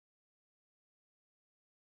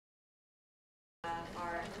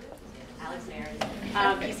are Alex and Aaron.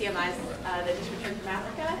 PCMI is the district church from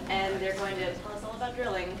Africa, and they're going to tell us all about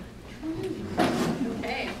drilling.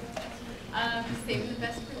 Okay. Saving the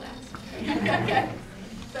best for last.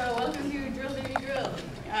 So welcome to Drill Baby Drill,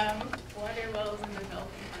 water wells in the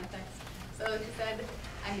developing context. So like I said,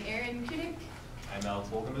 I'm Aaron Kunik. I'm Alex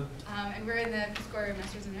Wohlgemuth. And we're in the Peace Corps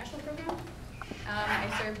Masters International Program. I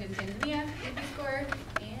served in Tanzania in Peace Corps,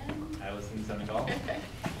 and I was in Senegal.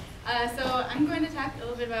 So I'm going to talk a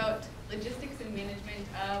little bit about logistics and management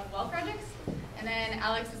of well projects, and then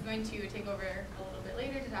Alex is going to take over a little bit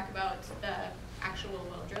later to talk about the actual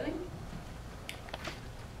well drilling.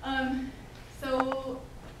 So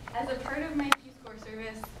as a part of my Peace Corps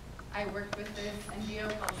service, I worked with this NGO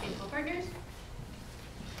called Faithful Partners,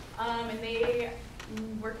 and they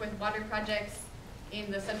work with water projects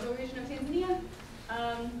in the central region of Tanzania.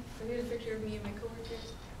 So here's a picture of me and my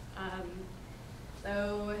coworkers.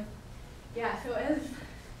 So as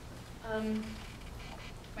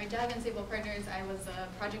my job in Faithful Partners, I was a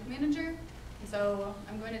project manager, and so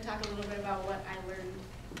I'm going to talk a little bit about what I learned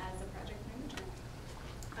as a project manager.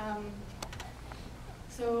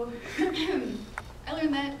 I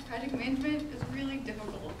learned that project management is really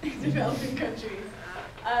difficult in developing countries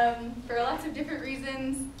for lots of different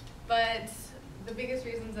reasons, but the biggest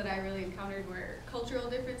reasons that I really encountered were cultural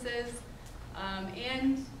differences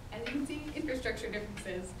and, as you can see, infrastructure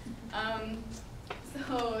differences.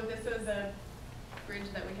 So this was a bridge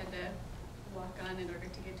that we had to walk on in order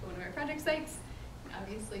to get to one of our project sites.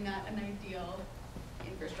 Obviously not an ideal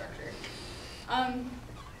infrastructure.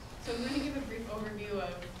 So I'm going to give a brief overview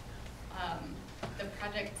of the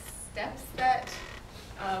project steps that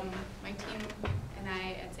my team and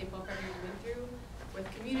I at St. Paul Partners went through with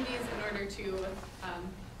communities in order to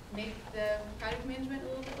make the project management a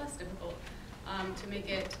little bit less difficult, to make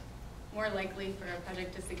it more likely for a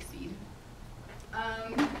project to succeed.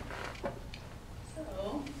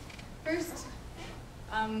 So first,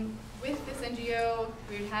 with this NGO,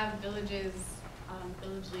 we would have villages,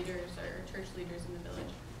 village leaders or church leaders in the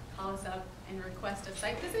village call us up and request a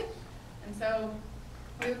site visit. And so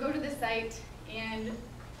we would go to the site and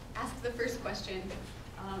ask the first question,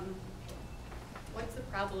 what's the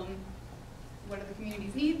problem, what are the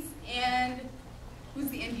community's needs, and who's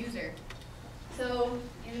the end user? So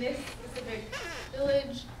in this specific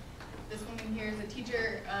village, this woman here is a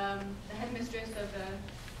teacher, the headmistress of the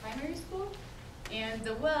primary school, and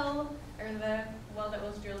the well that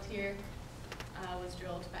was drilled here was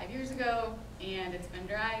drilled 5 years ago, and it's been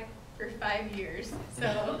dry for 5 years.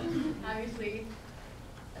 So obviously,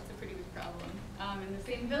 that's a pretty big problem. In the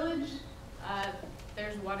same village,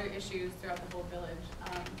 there's water issues throughout the whole village.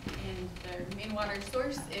 And their main water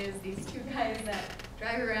source is these two guys that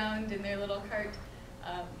drive around in their little cart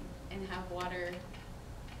and have water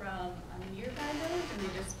from a nearby village, and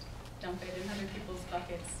they just dump it in other people's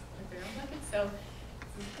buckets with their own buckets. So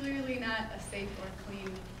this is clearly not a safe or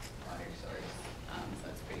clean water source. So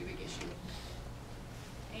it's a pretty big issue.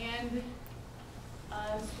 And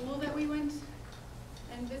the school that we went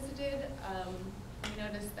and visited, we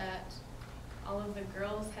noticed that all of the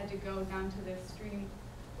girls had to go down to this stream,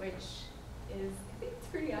 which is, I think it's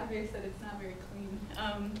pretty obvious that it's not very clean.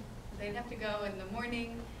 They'd have to go in the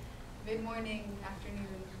morning, mid-morning,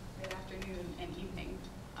 afternoon, mid-afternoon, and evening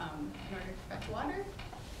in order to fetch water,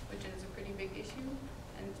 which is a pretty big issue.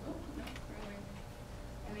 And, oh, no, wrong way.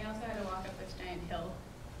 And they also had to walk up this giant hill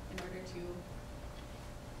in order to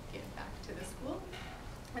get back to the school.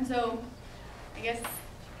 And so, I guess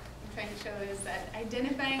I'm trying to show is that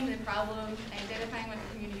identifying the problem, identifying what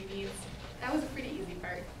the community needs, that was a pretty easy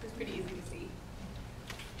part. It was pretty easy to see.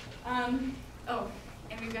 Oh,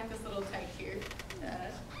 and we've got this little tyke here,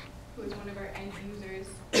 who is one of our end users.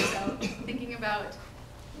 So thinking about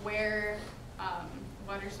where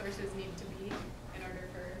water sources need to be in order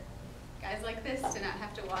for guys like this to not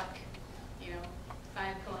have to walk,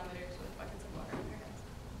 5 kilometers with buckets of water on their heads.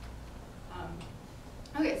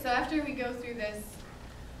 Okay, so after we go through this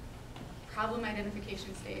problem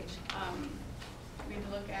identification stage, we had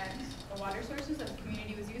to look at the water sources that the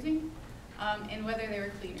community was using and whether they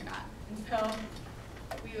were clean or not. And so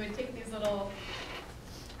we would take these little,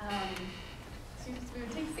 we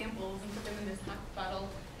would take samples and put them in this hot bottle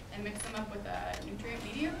and mix them up with a nutrient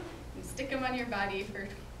medium and stick them on your body for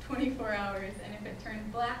 24 hours. And if it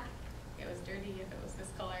turned black, it was dirty. If it was this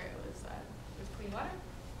color, it was clean water.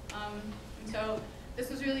 And so this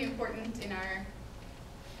was really important in our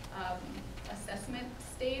assessment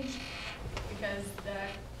stage because the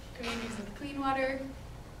communities with clean water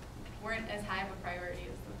weren't as high of a priority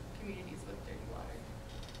as the communities with dirty water.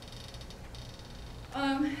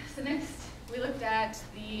 So next, we looked at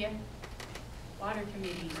the water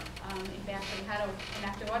committee. If they actually had an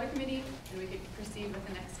active water committee, then we could proceed with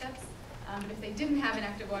the next steps. But if they didn't have an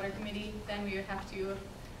active water committee, then we would have to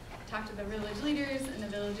talk to the village leaders, and the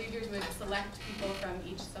village leaders would select people from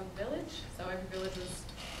each sub-village. So every village was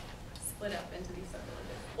split up into these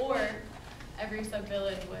sub-villages. Or every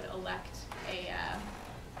sub-village would elect a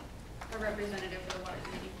representative for the water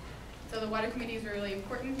committee. So the water committees were really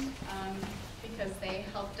important because they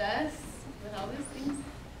helped us with all these things,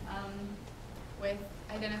 with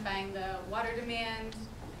identifying the water demand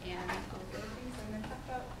and all the other things I'm going to talk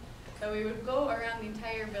about. So we would go around the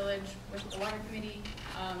entire village with the water committee,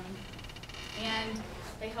 and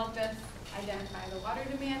they helped us identify the water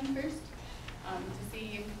demand first to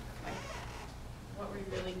see what we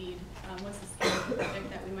really need, what's the scale of the project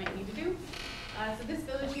that we might need to do. So this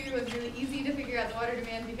village here was really easy to figure out the water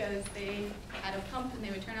demand because they had a pump, and they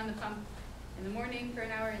would turn on the pump in the morning for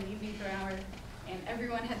an hour, in the evening for an hour, and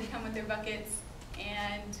everyone had to come with their buckets,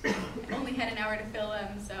 and only had an hour to fill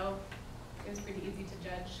them, so it was pretty easy to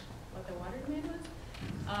judge what the water demand was.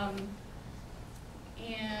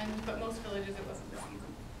 But most villages it wasn't this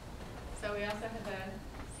easy. So we also had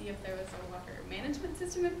to see if there was a water management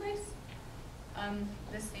system in place.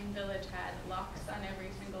 This same village had locks on every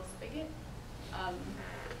single spigot.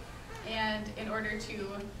 And in order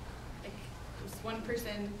to, just one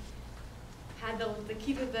person had the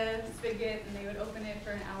key to the spigot, and they would open it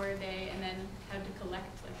for an hour a day, and then had to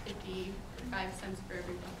collect like 55 cents for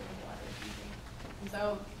every bucket of water or something. And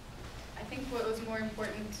so I think what was more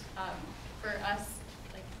important for us,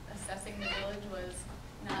 like assessing the village, was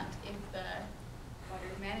not if the water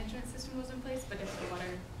management system was in place, but if the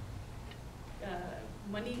water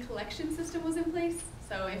money collection system was in place.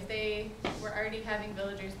 So if they were already having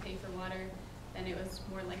villagers pay for water, then it was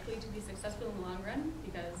more likely to be successful in the long run,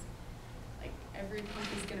 because like every pump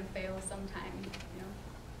is going to fail sometime, you know.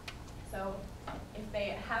 So if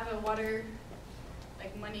they have a water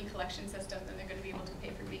like money collection system, then they're going to be able to pay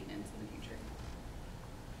for maintenance in the future.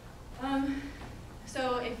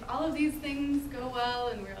 So if all of these things go well,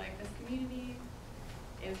 and we're like, this community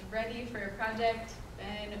is ready for a project,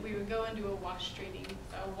 then we would go and do a WASH training,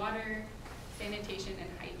 so water, sanitation, and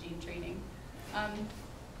hygiene training.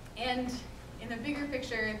 And in the bigger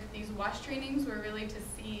picture, these WASH trainings were really to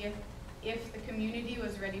see if the community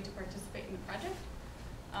was ready to participate in the project.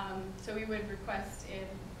 So we would request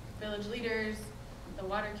village leaders, the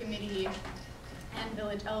water committee, and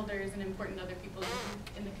village elders and important other people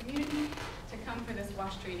in the community to come for this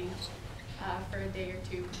WASH training for a day or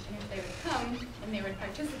two. And if they would come and they would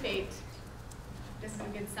participate, this is a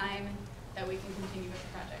good sign that we can continue with the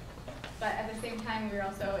project. But at the same time, we were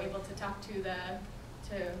also able to talk to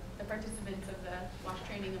the participants of the WASH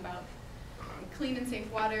training about clean and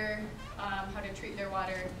safe water, how to treat their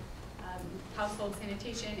water, household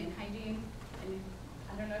sanitation and hygiene. And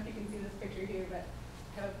I don't know if you can see this picture here, but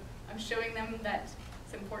I'm showing them that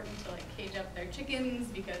it's important to like cage up their chickens,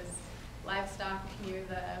 because livestock near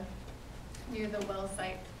the well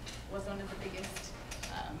site was one of the biggest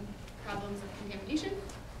problems of contamination.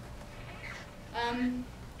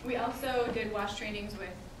 We also did WASH trainings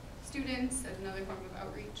with students as another form of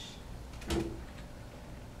outreach.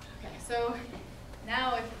 Okay, so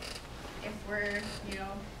now if we're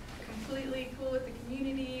completely cool with the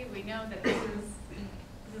community, we know that this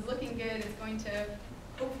is looking good, it's going to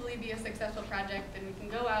hopefully be a successful project, then we can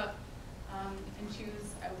go out and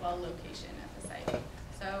choose a well location at the site.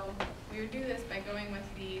 So we would do this by going with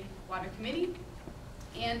the water committee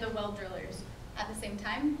and the well drillers at the same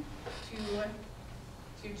time to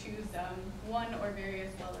choose one or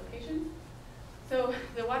various well locations. So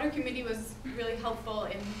the water committee was really helpful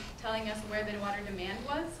in telling us where the water demand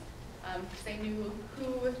was, because they knew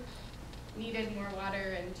who needed more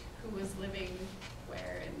water and who was living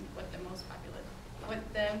where and what the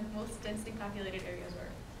most densely populated areas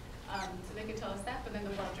were. So they could tell us that, but then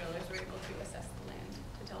the well drillers were able to assess the land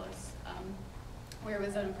to tell us where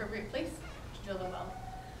was an appropriate place to drill the well.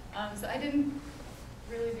 So I didn't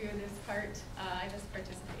really do this part. I just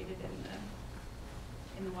participated in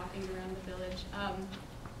the walking around the village.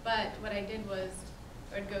 But what I did was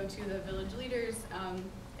I would go to the village leaders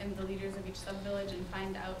and the leaders of each sub-village and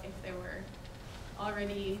find out if there were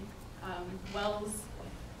already wells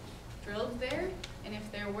drilled there, and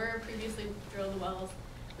if there were previously drilled wells,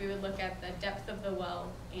 we would look at the depth of the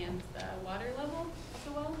well and the water level of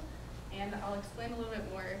the well, and I'll explain a little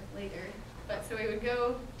bit more later. But so we would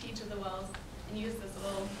go to each of the wells and use this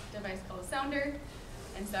little device called a sounder,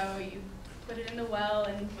 and so you put it in the well,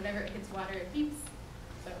 and whenever it hits water, it beeps.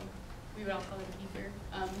 So we would all call it a beeper.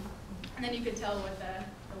 And then you could tell what the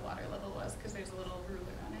water level was, because there's a little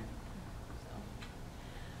ruler on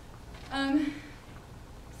it.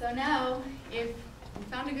 So now, if we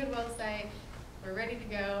found a good well site, we're ready to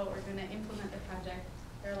go, we're going to implement the project.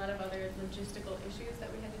 There are a lot of other logistical issues that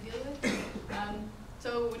we had to deal with.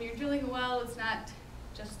 So when you're drilling a well, it's not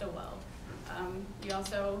just a well. You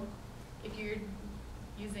also, if you're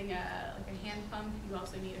using like a hand pump, you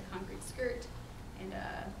also need a concrete skirt and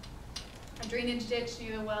a drainage ditch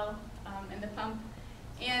near the well and the pump.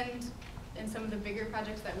 And in some of the bigger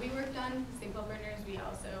projects that we worked on, St. Paul Partners, we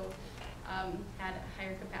also had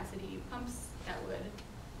higher capacity pumps that would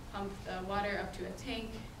pump the water up to a tank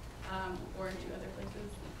or to other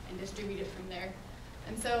places and distribute it from there.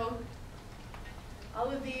 And so all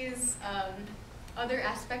of these other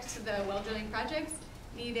aspects to the well drilling projects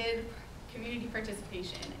needed community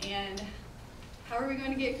participation. And how are we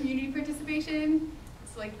going to get community participation?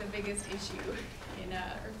 It's like the biggest issue in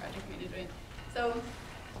our project management. So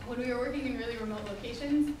when we were working in really remote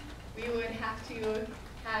locations, we would have to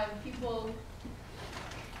have people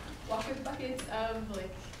walk with buckets of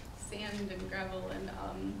like sand and gravel and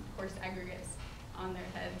coarse aggregates on their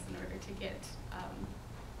heads in order to get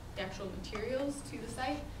the actual materials to the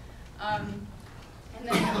site. And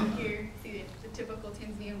then here, see the typical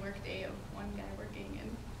Tanzanian workday of one guy working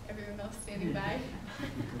and everyone else standing by.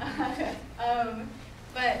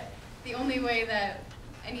 But the only way that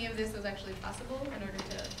any of this was actually possible in order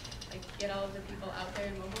to like get all of the people out there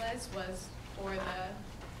and mobilized was for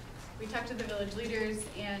we talked to the village leaders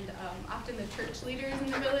and often the church leaders in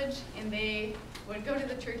the village, and they would go to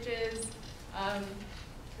the churches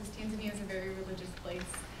because Tanzania is a very religious place,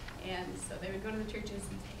 and so they would go to the churches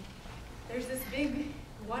and say, there's this big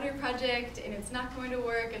water project and it's not going to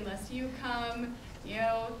work unless you come, you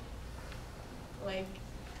know, like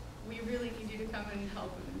we really need you to come and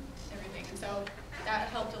help and everything. And so that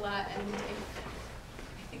helped a lot, and I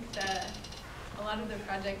think a lot of the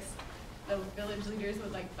projects, the village leaders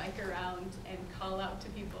would like bike around and call out to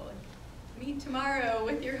people, meet tomorrow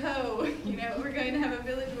with your hoe, you know, we're going to have a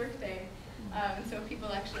village work day. And so people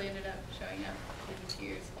actually ended up showing up in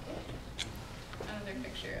tears. Another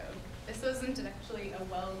picture of, this wasn't actually a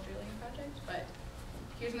well drilling project, but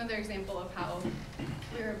here's another example of how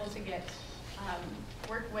we were able to get,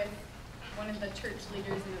 work with one of the church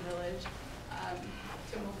leaders in the village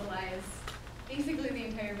to mobilize basically the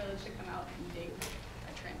entire village to come out and dig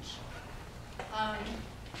a trench.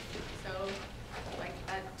 So like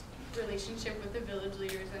that relationship with the village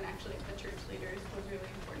leaders and actually the church leaders was really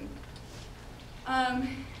important.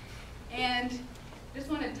 And just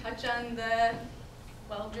want to touch on the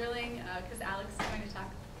well drilling because Alex is going to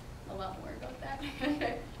talk a lot more about that.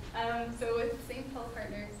 So with St. Paul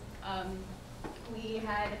Partners, we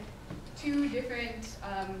had two different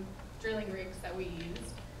drilling rigs that we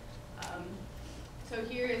used. So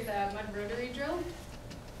here is a mud rotary drill,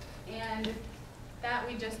 and that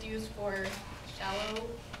we just used for shallow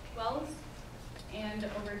wells. And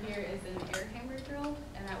over here is an air hammer drill,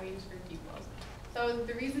 and that we use for deep wells. So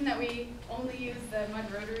the reason that we only use the mud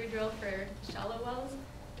rotary drill for shallow wells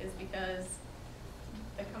is because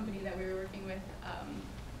the company that we were working with,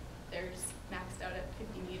 theirs maxed out at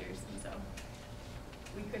 50 meters, and so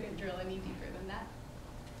we couldn't drill any deeper than that.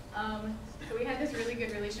 So we had this really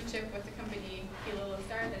good relationship with the company Kilo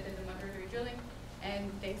Star that did the mud rotary drilling,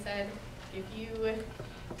 and they said, if you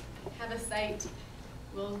have a site,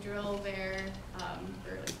 we'll drill there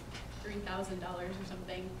for like $3,000 or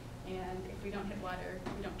something, and if we don't hit water,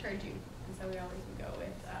 we don't charge you. And so we always would go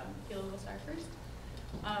with Kilo Star first.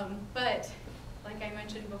 But like I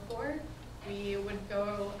mentioned before, we would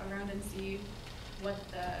go around and see what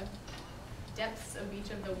the depths of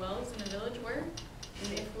each of the wells in the village were.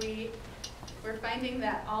 And if we were finding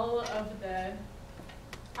that all of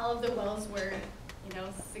the wells were, you know,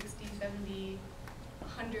 60, 70,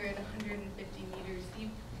 100, 150 meters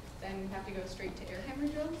deep, then we'd have to go straight to air hammer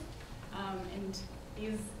drills. And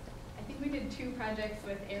these, I think we did two projects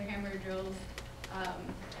with air hammer drills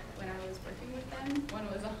when I was working with them.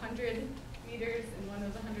 One was 100 meters and one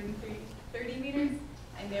was 130 meters,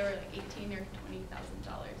 and they were like $18,000 or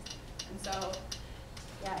 $20,000. And so,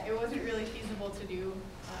 yeah, it wasn't really feasible to do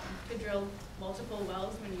to drill multiple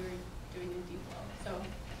wells when you were doing a deep well. So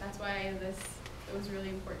that's why it was really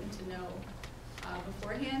important to know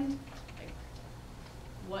beforehand, like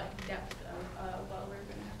what depth of well we're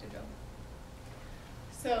going to have to drill.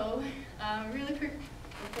 So really quick,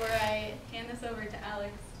 before I hand this over to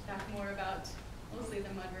Alex to talk more about mostly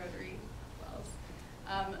the mud rotary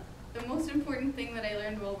wells. The most important thing that I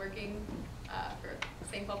learned while working for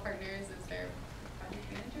St. Paul Partners as their project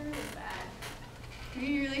manager is that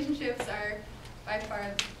community relationships are by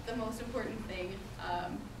far the most important thing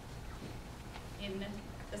in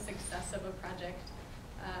the success of a project.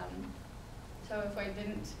 So if I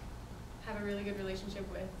didn't have a really good relationship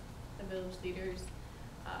with the village leaders,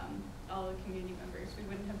 all the community members, we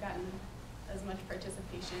wouldn't have gotten as much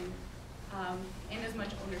participation and as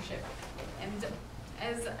much ownership. And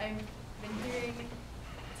as I've been hearing,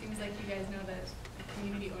 it seems like you guys know that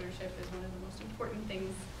community ownership is one of the most important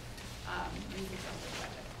things in the successful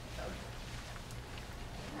project. So,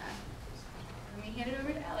 let me hand it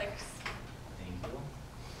over to Alex. Thank you.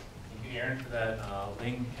 Thank you, Erin, for that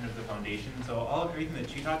laying kind of the foundation. So all of everything that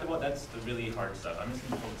she talked about, that's the really hard stuff. I'm just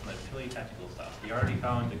going to focus on the really technical stuff. We already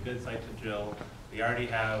found a good site to drill. We already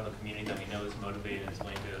have a community that we know is motivated and is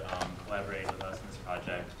willing to collaborate with us in this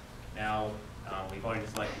project. Now, we've already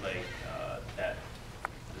selected that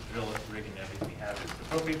the drill rig and everything we have is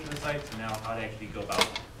appropriate for the site, so now how to actually go about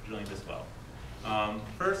drilling this well.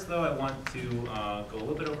 First, though, I want to go a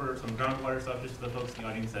little bit over some groundwater stuff just for the folks in the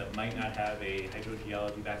audience that might not have a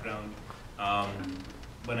hydrogeology background.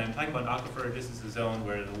 When I'm talking about aquifer, this is a zone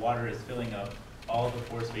where the water is filling up all the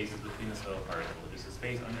pore spaces between the soil particles. There's a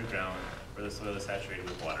space underground where the soil is saturated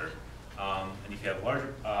with water. And if you have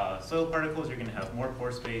larger soil particles, you're going to have more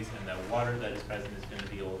pore space, and the water that is present is going to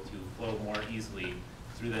be able to flow more easily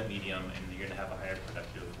through that medium, and you're going to have a higher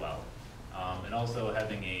productive well. And also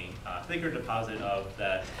having a thicker deposit of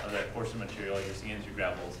that coarser material, your sands, your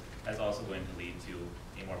gravels, that's also going to lead to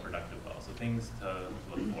a more productive well. So things to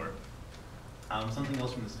look for. Something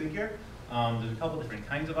else from this figure, there's a couple different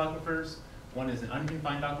kinds of aquifers. One is an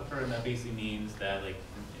unconfined aquifer, and that basically means that, like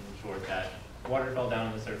in short, that water fell down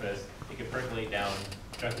on the surface, it could percolate down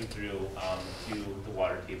directly through to the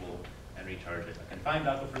water table and recharge it. A confined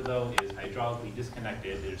aquifer, though, is hydraulically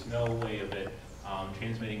disconnected. There's no way of it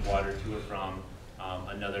transmitting water to or from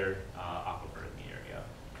another aquifer in the area.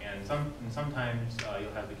 And sometimes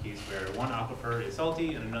you'll have the case where one aquifer is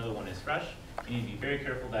salty and another one is fresh. You need to be very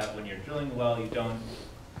careful that when you're drilling the well, you don't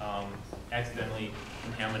accidentally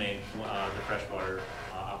contaminate the freshwater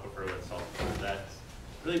aquifer with salt. That's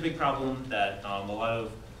a really big problem that a lot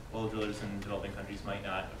of well drillers in developing countries might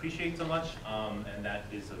not appreciate so much, and that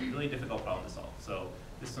is a really difficult problem to solve. So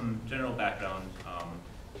just some general background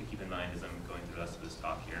to keep in mind as I'm going through the rest of this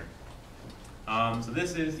talk here. So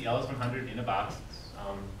this is the LS100 in a box. It's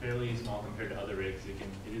fairly small compared to other rigs. It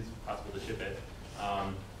is possible to ship it.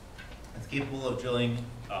 It's capable of drilling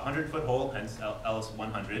a 100-foot hole, hence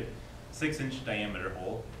LS100, 6-inch diameter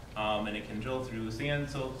hole, and it can drill through sand,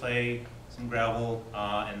 silt, clay, some gravel,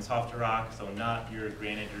 and softer rock, so not your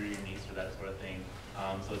granite or your gneiss or that sort of thing.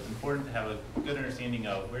 So it's important to have a good understanding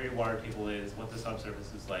of where your water table is, what the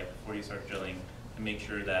subsurface is like before you start drilling, to make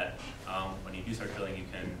sure that when you do start drilling, you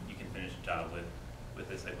can finish the job with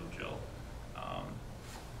this type of drill.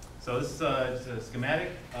 So this is just a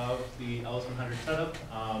schematic of the LS100 setup.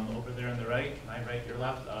 Over there on the right, my right, your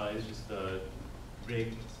left, is just the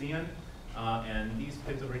rig stand. And these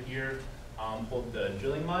pits over here hold the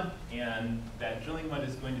drilling mud, and that drilling mud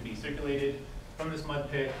is going to be circulated from this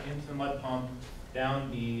mud pit into the mud pump,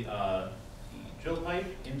 down the drill pipe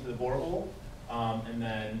into the borehole, and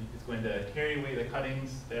then it's going to carry away the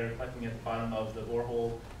cuttings that are collecting at the bottom of the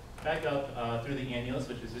borehole, back up through the annulus,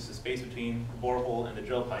 which is just a space between the borehole and the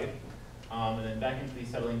drill pipe, and then back into these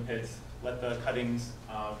settling pits. Let the cuttings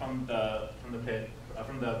from the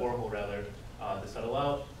borehole rather to settle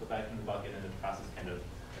out, go back in the bucket, and the process kind of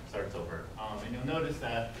starts over. And you'll notice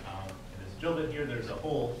that in this drill bit here, there's a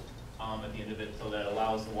hole at the end of it, so that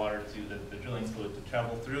allows the water the drilling fluid to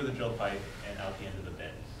travel through the drill pipe and out the end of the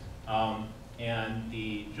bit. And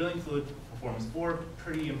the drilling fluid performs 4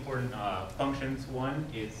 pretty important functions. One,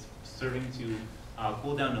 it's serving to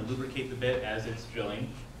cool down and lubricate the bit as it's drilling.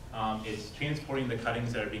 It's transporting the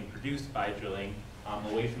cuttings that are being produced by drilling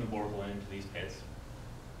away from the borehole and into these pits.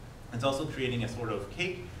 It's also creating a sort of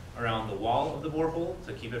cake around the wall of the borehole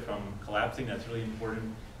to keep it from collapsing. That's really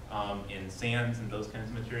important in sands and those kinds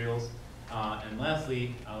of materials. And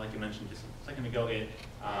lastly, like I mentioned just a second ago, it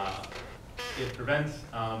prevents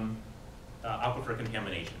aquifer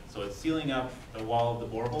contamination. So it's sealing up the wall of the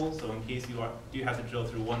borehole, so in case you do have to drill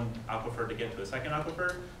through one aquifer to get to a second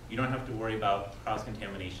aquifer, you don't have to worry about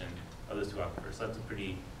cross-contamination of those 2 aquifers. So that's a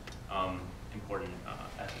pretty important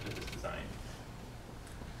aspect of this design.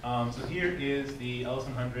 So here is the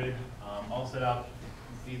LS100 all set up.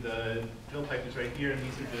 You see the drill pipe is right here, and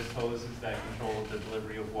these are just hoses that control the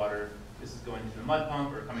delivery of water. This is going to the mud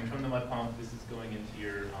pump, or coming from the mud pump. This is going into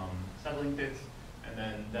your settling pits, and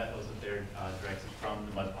then that hose up there directs it from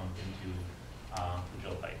the mud pump into the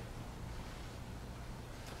drill pipe.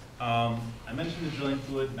 I mentioned the drilling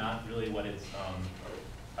fluid, not really what it's,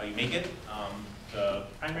 how you make it. The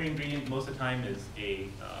primary ingredient most of the time is a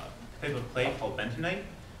type of clay called bentonite,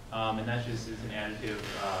 and that just is an additive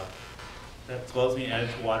That swells being added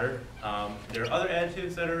to water. There are other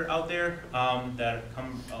additives that are out there that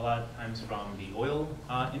come a lot of times from the oil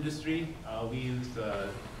industry. We used a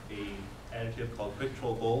additive called Quick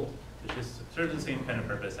Troll Gold, which just serves the same kind of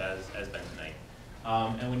purpose as bentonite.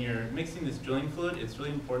 And when you're mixing this drilling fluid, it's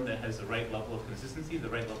really important that it has the right level of consistency, the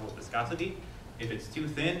right level of viscosity. If it's too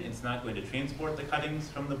thin, it's not going to transport the cuttings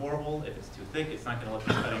from the borehole. If it's too thick, it's not going to let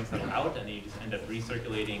the cuttings settle out, and then you just end up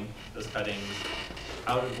recirculating those cuttings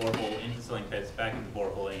out of the borehole into sealing pits, back into the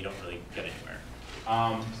borehole, and you don't really get anywhere.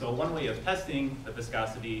 So one way of testing the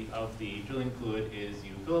viscosity of the drilling fluid is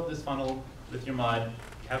you fill up this funnel with your mud,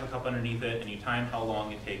 you have a cup underneath it, and you time how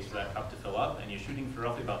long it takes for that cup to fill up, and you're shooting for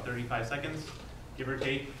roughly about 35 seconds, give or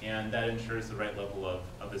take, and that ensures the right level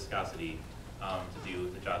of viscosity to do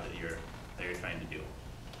the job that you're trying to do.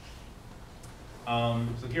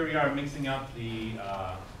 So here we are mixing up the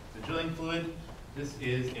drilling fluid. This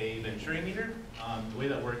is a Venturi meter. The way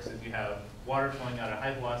that works is you have water flowing out at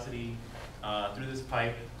high velocity through this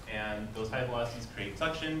pipe, and those high velocities create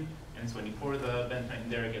suction, and so when you pour the bentonite in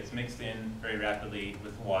there, it gets mixed in very rapidly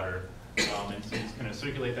with the water, and so you just kind of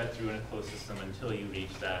circulate that through in a closed system until you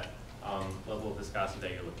reach that level of viscosity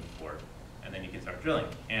that you're looking for, and then you can start drilling.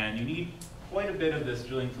 And you need quite a bit of this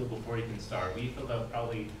drilling fluid before you can start. We filled up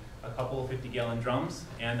probably a couple 50-gallon drums,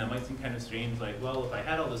 and that might seem kind of strange, like, well, if I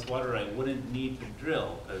had all this water, I wouldn't need to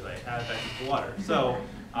drill because I have extra water. So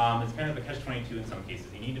it's kind of a catch-22 in some cases.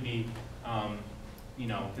 You need to be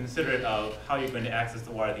considerate of how you're going to access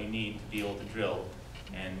the water that you need to be able to drill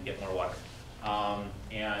and get more water.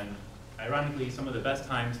 And ironically, some of the best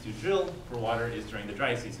times to drill for water is during the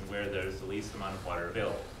dry season, where there's the least amount of water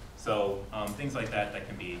available. So things like that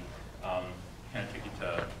can be kind of tricky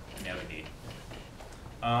to navigate.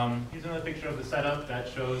 Here's another picture of the setup that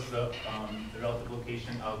shows the relative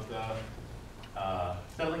location of the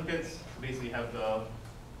settling pits. So basically you have the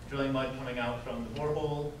drilling mud coming out from the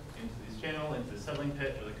borehole into this channel, into the settling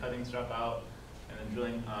pit where the cuttings drop out, and then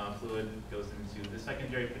drilling fluid goes into the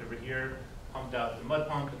secondary pit over here, pumped out the mud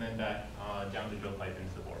pump, and then back down the drill pipe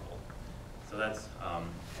into the borehole. So that's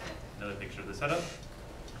another picture of the setup.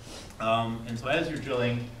 And so as you're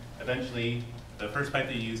drilling, eventually the first pipe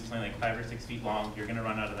that you use is only like 5 or 6 feet long. You're going to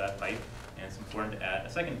run out of that pipe, and it's important to add a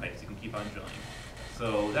second pipe so you can keep on drilling.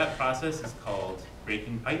 So that process is called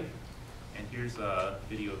breaking pipe, and here's a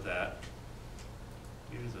video of that.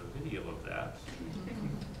 Here's a video of that.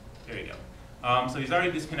 There you go. So he's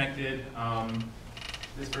already disconnected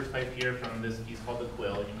this first pipe here from this piece called the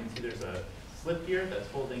quill. You can see there's a slip here that's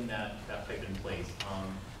holding that pipe in place.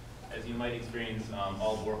 As you might experience,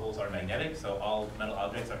 all boreholes are magnetic, so all metal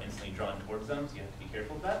objects are instantly drawn towards them, so you have to be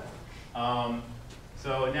careful of that.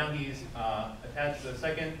 So now he's attached the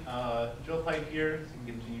second drill pipe here, so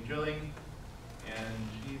you can continue drilling, and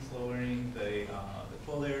she's lowering the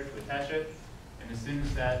quill there to attach it. And as soon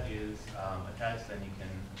as that is attached, then you can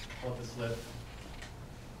pull up the slip,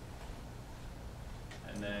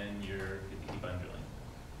 and then you're good to keep on drilling.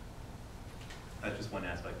 That's just one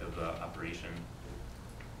aspect of the operation.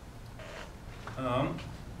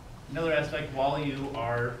 Another aspect, while you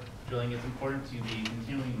are drilling, it's important to be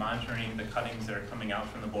continually monitoring the cuttings that are coming out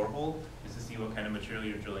from the borehole, just to see what kind of material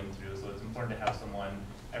you're drilling through. So it's important to have someone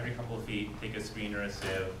every couple of feet take a screen or a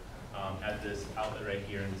sieve at this outlet right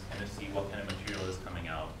here and just kind of see what kind of material is coming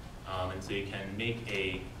out. And so you can make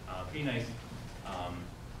a pretty nice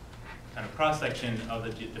kind of cross-section of the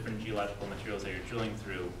different geological materials that you're drilling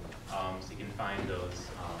through, so you can find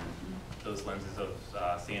those lenses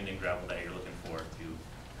of sand and gravel that you're looking for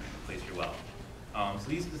to place your well. So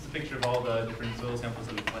this is a picture of all the different soil samples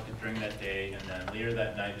that we collected during that day, and then later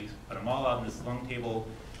that night we put them all out on this long table,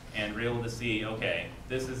 and we're able to see, okay,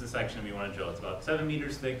 this is the section we want to drill. It's about 7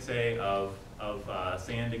 meters thick, say, of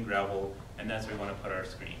sand and gravel, and that's where we want to put our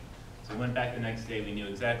screen. So we went back the next day, we knew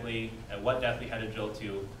exactly at what depth we had to drill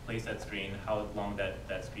to place that screen, how long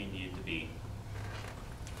that screen needed to be.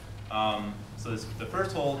 So the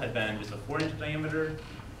first hole had been just a 4-inch diameter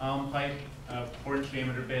pipe, 4-inch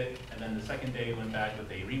diameter bit, and then the second day went back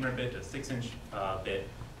with a reamer bit, a 6-inch bit,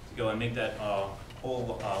 to go and make that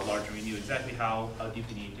hole larger. We knew exactly how deep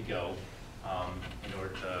we needed to go in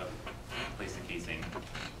order to place the casing.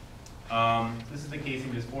 This is the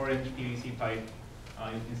casing, this 4-inch PVC pipe.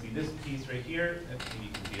 You can see this piece right here, maybe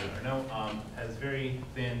you can see it or no, has very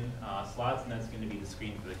thin slots, and that's going to be the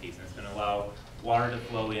screen for the casing. It's going to allow water to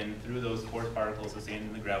flow in through those coarse particles, the sand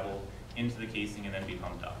and the gravel, into the casing and then be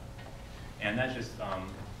pumped up. And that's just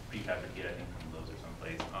prefabricated, I think, from Lowe's or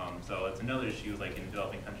someplace. So it's another issue, like in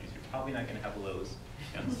developing countries, you're probably not going to have a Lowe's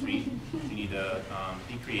down the street. You need to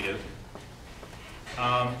be creative.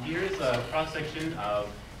 Here's a cross-section of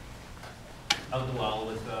of the well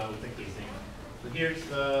with the casing. So here's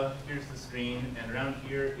the screen, and around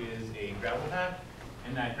here is a gravel pack,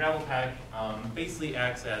 and that gravel pack basically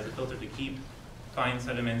acts as a filter to keep fine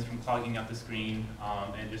sediments from clogging up the screen,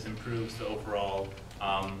 and just improves the overall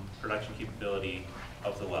production capability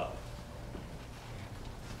of the well.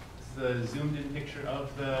 This is a zoomed in picture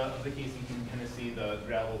of the casing. You can kind of see the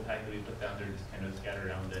gravel pack that we put down there just kind of scattered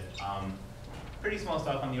around it. Pretty small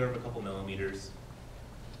stuff on the order of a couple millimeters,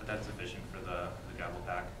 but that's sufficient for the gravel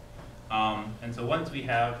pack. And so once we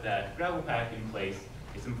have that gravel pack in place,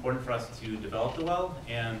 it's important for us to develop the well,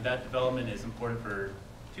 and that development is important for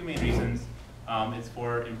two main reasons. It's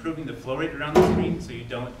for improving the flow rate around the screen, so you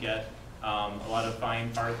don't get a lot of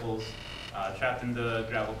fine particles trapped in the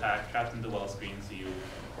gravel pack, trapped in the well screen, so you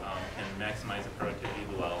can maximize the productivity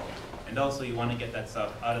of the well. And also you want to get that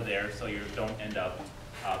stuff out of there so you don't end up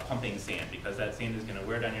pumping sand, because that sand is going to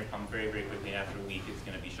wear down your pump very, very quickly, and after a week it's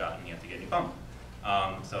going to be shot and you have to get a new pump.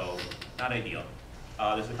 So not ideal.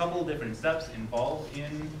 There's a couple of different steps involved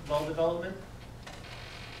in well development.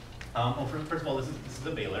 First of all, this is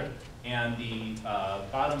a baler, and the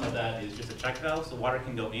bottom of that is just a check valve, so water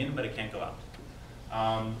can go in, but it can't go out.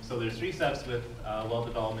 So there's three steps with well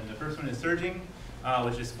development. The first one is surging,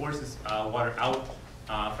 which just forces water out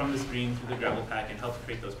from the screen through the gravel pack and helps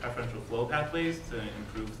create those preferential flow pathways to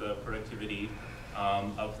improve the productivity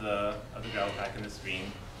of the gravel pack in the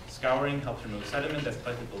screen. Scouring helps remove sediment that's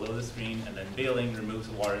collected below the screen, and then baling removes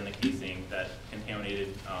the water in the casing, that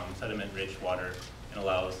contaminated sediment-rich water, and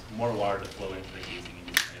allows more water to flow into the casing, and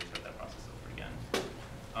you can kind of start that process over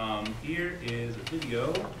again. Here is a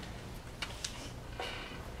video.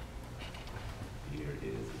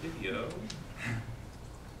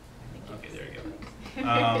 Okay, there we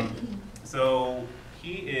go. So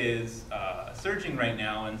he is surging right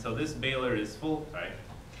now, and so this baler is full. Right.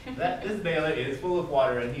 This baler is full of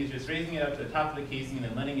water, and he's just raising it up to the top of the casing and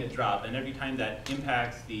then letting it drop. And every time that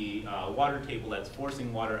impacts the water table, that's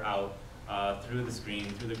forcing water out through the screen,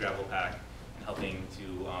 through the gravel pack, and helping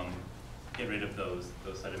to get rid of those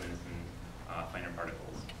sediments and finer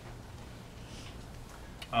particles.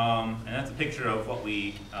 And that's a picture of what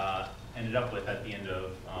we ended up with at the end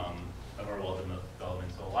of our well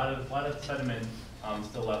development. So a lot of sediment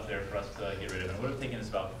still left there for us to get rid of. And it would have taken us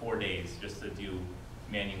about 4 days just to do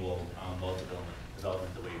manual well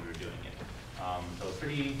development the way we were doing it. So a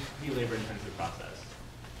pretty labor-intensive process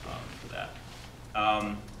for that.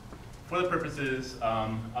 For the purposes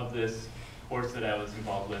of this course that I was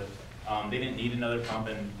involved with, they didn't need another pump,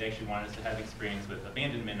 and they actually wanted us to have experience with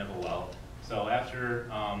abandonment of a well. So after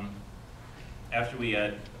we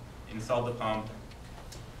had installed the pump,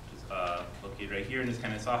 which is located right here, and just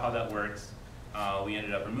kind of saw how that works, we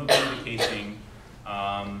ended up removing the casing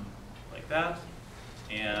like that.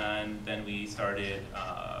 And then we started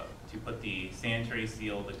to put the sanitary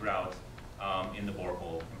seal, the grout, in the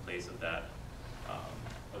borehole in place of that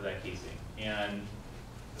casing. And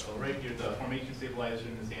so right here, the formation stabilizer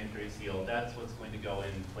and the sanitary seal, that's what's going to go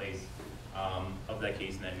in place of that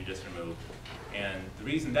casing that we just removed. And the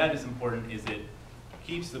reason that is important is it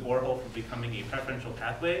keeps the borehole from becoming a preferential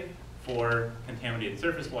pathway for contaminated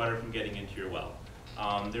surface water from getting into your well.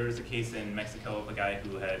 There was a case in Mexico of a guy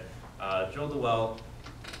who had drilled a well.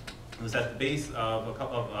 It was at the base of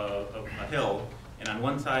a hill, and on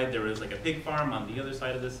one side there was like a pig farm. On the other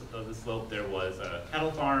side of the slope there was a cattle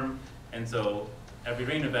farm, and so every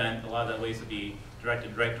rain event, a lot of that waste would be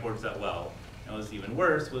directed right towards that well. And what was even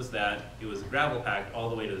worse was that it was gravel packed all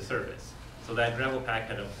the way to the surface. So that gravel pack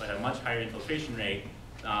had a much higher infiltration rate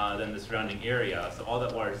than the surrounding area. So all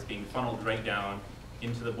that water is being funneled right down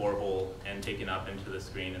into the borehole and taken up into the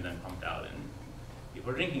screen and then pumped out. And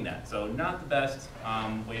people are drinking that. So not the best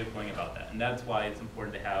way of going about that. And that's why it's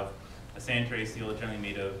important to have a sanitary seal generally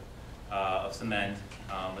made of cement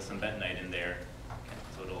with some bentonite in there.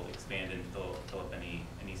 So it'll expand and fill up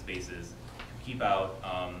any spaces. Keep out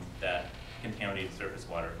that contaminated surface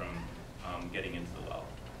water from getting into the well.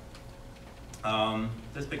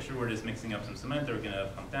 This picture, we're just mixing up some cement that we're going to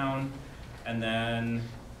pump down. And then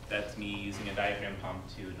that's me using a diaphragm pump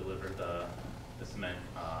to deliver the cement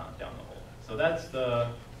down the hole. So that's the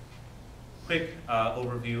quick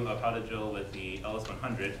overview of how to drill with the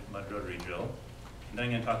LS100 mud rotary drill. And then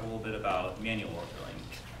I'm going to talk a little bit about manual well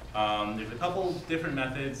drilling. There's a couple different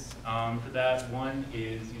methods for that. One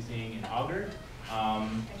is using an auger.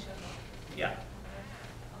 Yeah.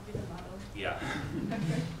 I'll be the model. Yeah.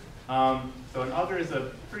 So an auger is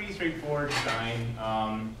a pretty straightforward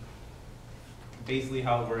design. Basically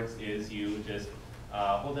how it works is you just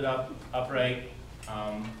hold it up upright,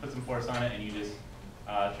 put some force on it, and you just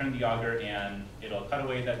turn the auger, and it'll cut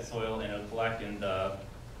away that soil, and it'll collect in the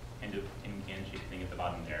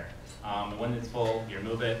bottom there. When it's full, you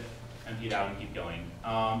remove it, empty it out, and keep going.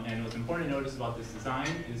 And what's important to notice about this design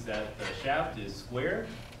is that the shaft is square,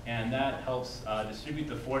 and that helps distribute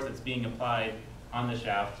the force that's being applied on the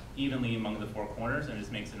shaft evenly among the four corners, and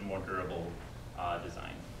just makes it a more durable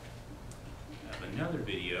design. I have another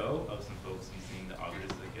video of some folks using the augers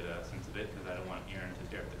to get a sense of it, because I don't want Aaron to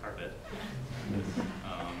tear up the carpet.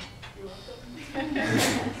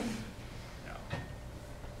 Yeah.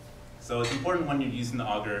 So it's important when you're using the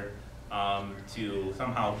auger to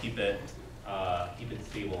somehow keep it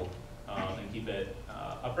stable and keep it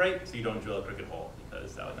upright, so you don't drill a crooked hole,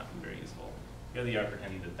 because that would not be very useful. Here they are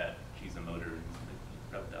pretending that she's a motor and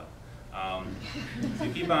rubbed up. So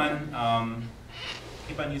you keep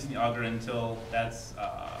on using the auger until that's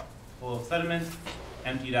full of sediment,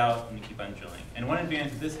 emptied out, and you keep on drilling. And one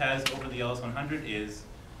advantage this has over the LS100 is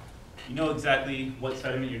you know exactly what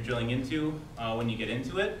sediment you're drilling into when you get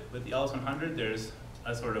into it. With the LS100, there's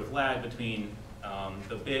a sort of lag between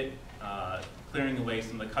the bit clearing away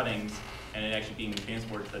some of the cuttings and it actually being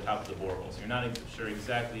transported to the top of the borehole. So you're not sure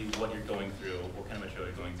exactly what you're going through, what kind of material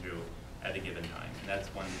you're going through at a given time. And that's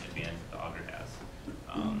one advantage that the auger has.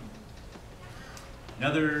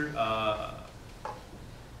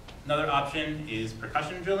 Another option is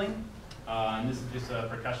percussion drilling. And this is just a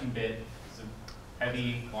percussion bit. It's a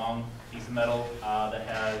heavy, long piece of metal that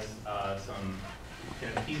has some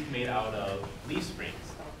kind of teeth made out of leaf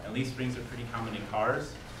springs. And leaf springs are pretty common in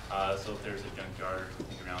cars. So if there's a junkyard or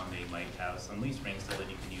something around, they might have some leaf springs so that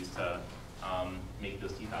you can use to make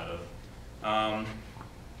those teeth out of.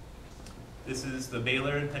 This is the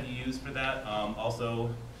baler that you use for that.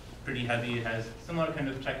 Also pretty heavy. It has similar kind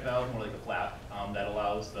of check valve, more like a flap, that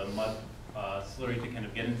allows the mud slurry to kind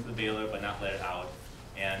of get into the baler but not let it out.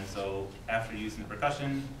 And so after using the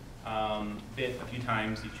percussion bit a few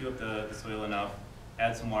times, you chew up the soil enough,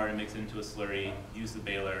 add some water and mix it into a slurry, use the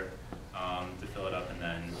baler to fill it up and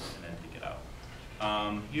then take it out.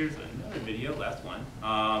 Here's another video, last one,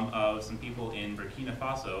 of some people in Burkina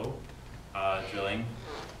Faso drilling.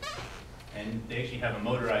 And they actually have a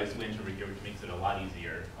motorized winch over here, which makes it a lot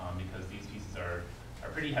easier because these pieces are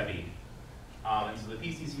pretty heavy. And so the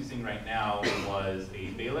piece he's using right now was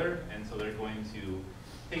a baler, and so they're going to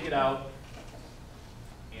take it out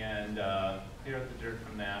and clear out the dirt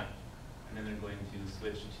from that, and then they're going to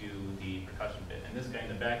switch to the percussion bit. And this guy in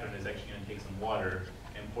the background is actually going to take some water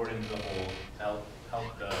and pour it into the hole to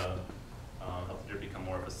help the dirt become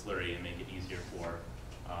more of a slurry and make it easier for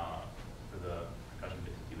the percussion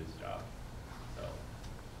bit to do its job. So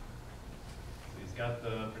he's got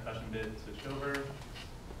the percussion bit switched over,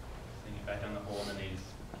 sending it back down the hole, and then they just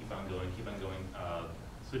keep on going,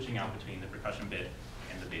 switching out between the percussion bit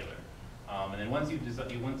and the baler. And then once you've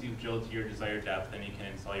drilled to your desired depth, then you can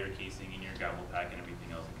install your casing and your gravel pack and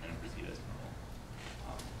everything else and kind of proceed as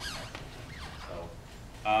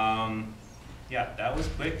normal. Yeah, that was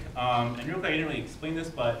quick. And real quick, I didn't really explain this,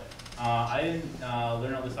 but I didn't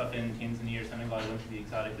learn all this stuff in Tanzania or Senegal. I went to the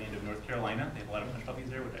exotic land of North Carolina. They have a lot of hush puppies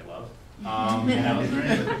there, which I love. And I was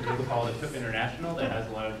learning with a group called the Cook International that has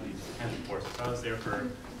a lot of these kinds of courses. So I was there for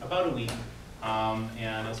about a week.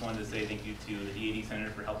 And I just wanted to say thank you to the DAD Center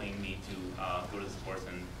for helping me to go to this course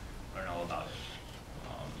and learn all about it.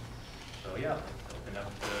 So yeah, let's open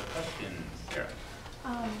up to questions. Sarah.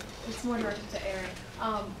 It's more directed to Aaron.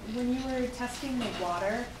 When you were testing the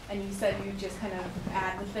water and you said you just kind of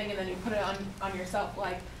add the thing and then you put it on yourself,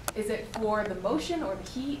 like, is it for the motion or the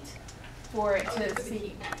heat for it to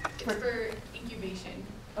see? It's for incubation.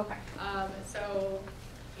 Okay. So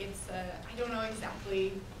it's, I don't know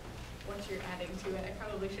exactly what you're adding to it. I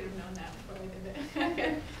probably should have known that before I did it.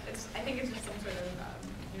 I think it's just some sort of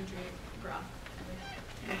nutrient broth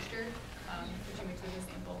mixture, which you mix with a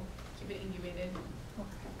sample, keep it incubated.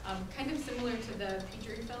 Kind of similar to the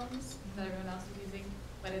Petri films that everyone else is using,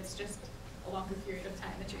 but it's just a longer period of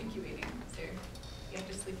time that you're incubating, so you have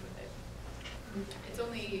to sleep with it. It's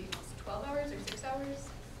only 12 hours or 6 hours?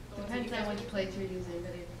 Depends on which plates you're using,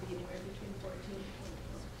 but it could be anywhere between 14 and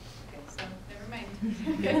 24. Okay, so never mind.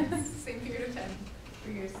 Same period of time.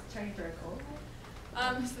 For your trying for a cold?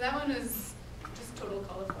 So that one is just total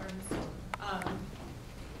coliforms.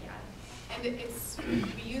 Yeah, and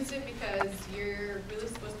we used it because you're really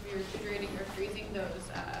supposed to be refrigerating or freezing those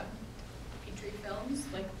Petri films,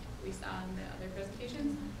 like we saw in the other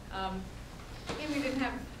presentations. And we didn't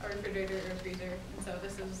have a refrigerator or a freezer, and so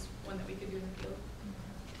this is one that we could do in the field.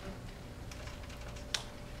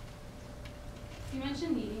 You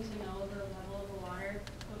mentioned needing to know the level of the water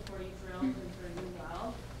before you drill into a new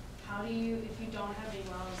well. How do you, if you don't have any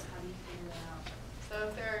wells, how do you figure that out? So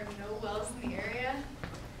if there are no wells in the area,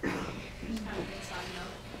 Just kind of big side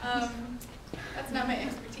note. that's not my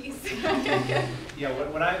Yeah,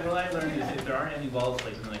 what I learned is if there aren't any wells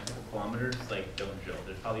like within like a couple kilometers, like don't drill.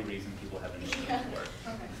 There's probably a reason people haven't drilled before.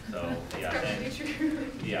 Okay. So yeah, Probably and, true.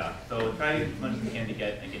 yeah. So try as much as you can to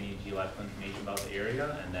get like any geological information about the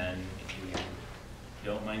area, and then if you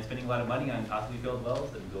don't mind spending a lot of money on possibly drilled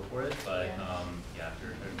wells, then go for it. But yeah, if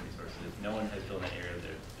there are resources. If no one has drilled in that area,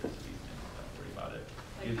 there's a reason. Don't worry about it.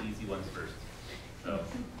 Do the easy ones first. So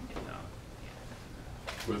yeah.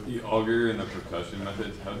 With the auger and the percussion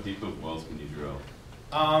methods, how deep of wells can you drill?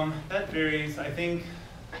 That varies. I think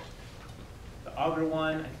the auger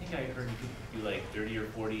one, I think I heard you could do like 30 or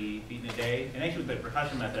 40 feet in a day. And actually with the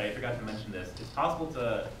percussion method, I forgot to mention this. It's possible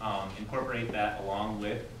to incorporate that along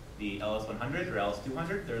with the LS100 or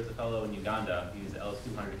LS200. There's a fellow in Uganda who uses the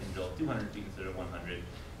LS200, can drill 200 feet instead of 100.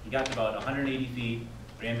 He got to about 180 feet,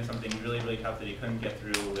 ran into something really, really tough that he couldn't get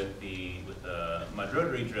through with the mud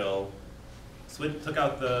rotary drill. Took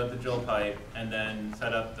out the drill pipe and then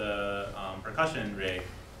set up the percussion rig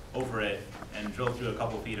over it and drilled through a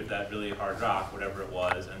couple feet of that really hard rock, whatever it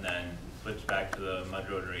was, and then switched back to the mud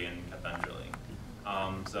rotary and kept on drilling.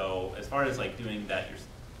 So as far as like doing that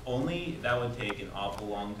only, that would take an awful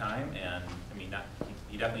long time, and I mean,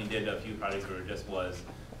 he definitely did a few projects where it just was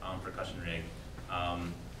percussion rig. I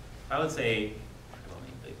would say,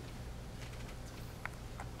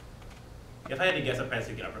 if I had to guess, I'd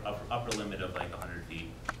probably say upper limit of like 100 feet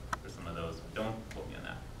for some of those. Don't quote me on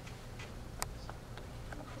that.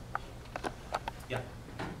 Yeah.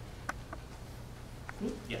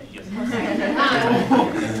 Yeah, yes.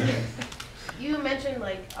 You mentioned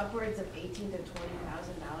like upwards of $18,000 to $20,000.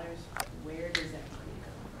 Where does that money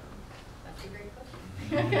That's a great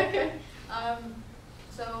question.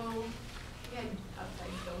 So, again,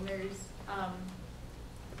 outside donors,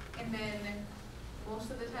 and then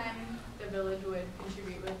most of the time the village would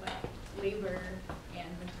contribute with like labor and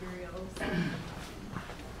materials.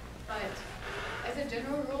 But as a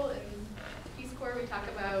general rule in Peace Corps, we talk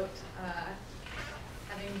about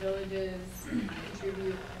having villages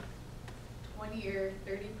contribute 20 or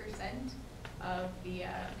 30% of the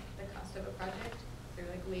cost of a project through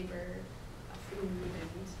like labor, food, and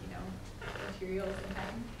materials and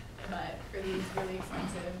time. But for these really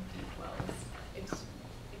expensive deep wells, it's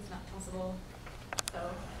not possible. So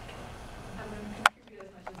I'm going to contribute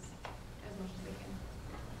as much as they can.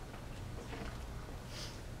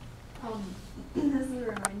 This would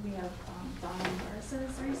remind me of Donald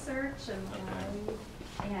Morris's research and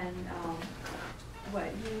what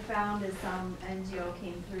he found is some NGO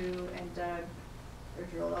came through and dug or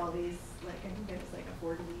drilled all these, like I think it was like a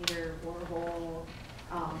 40-meter borehole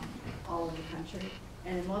all over the country.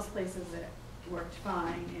 And in most places it worked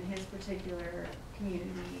fine. In his particular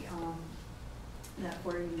community, that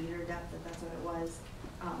 40-meter depth, that's what it was,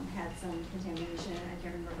 had some contamination. I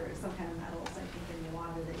can't remember, it was some kind of metals, I think, in the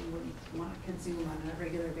water that you wouldn't want to consume on a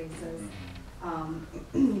regular basis.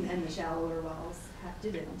 And the shallower wells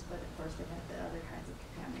didn't, but of course they had the other kinds of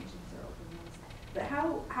contaminations or open ones. But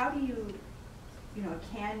how do you,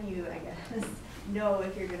 can you, I guess, know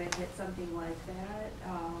if you're going to hit something like that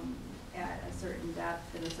at a certain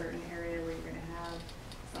depth in a certain area where you're going to have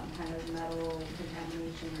some kind of metal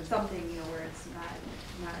contamination or something, where it's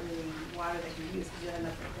not really water that can be used, because then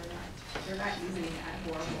they're not using that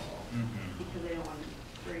borehole because they don't want to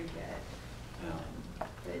drink it.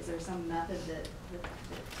 But is there some method that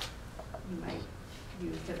you might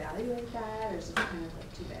use to evaluate that, or is it kind of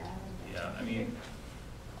like too bad? Yeah, I mean,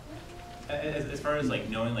 as far as like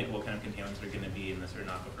knowing like what kind of contaminants are going to be in the certain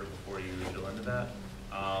aquifer before you drill into that,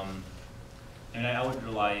 I would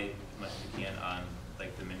rely as much as you can on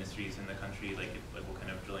like the ministries in the country, like what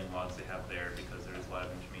kind of drilling logs they have there, because there's a lot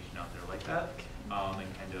of information out there like that,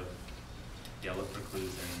 and kind of look for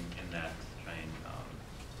clues in that to try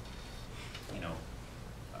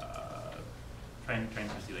and trying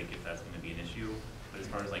to see like if that's going to be an issue. But as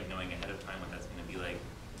far as like knowing ahead of time what that's going to be like,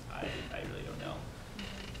 I really don't know.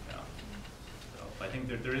 Yeah. So, but I think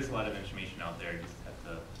there is a lot of information out there. You just have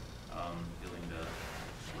to be willing to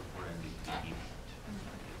look for it and be deep.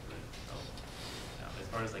 So, yeah, as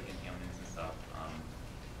far as like contaminants and stuff, I'm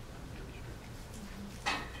really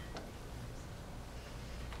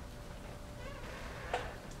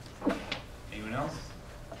sure. Anyone else?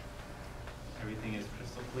 Everything is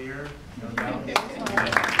crystal clear, no doubt.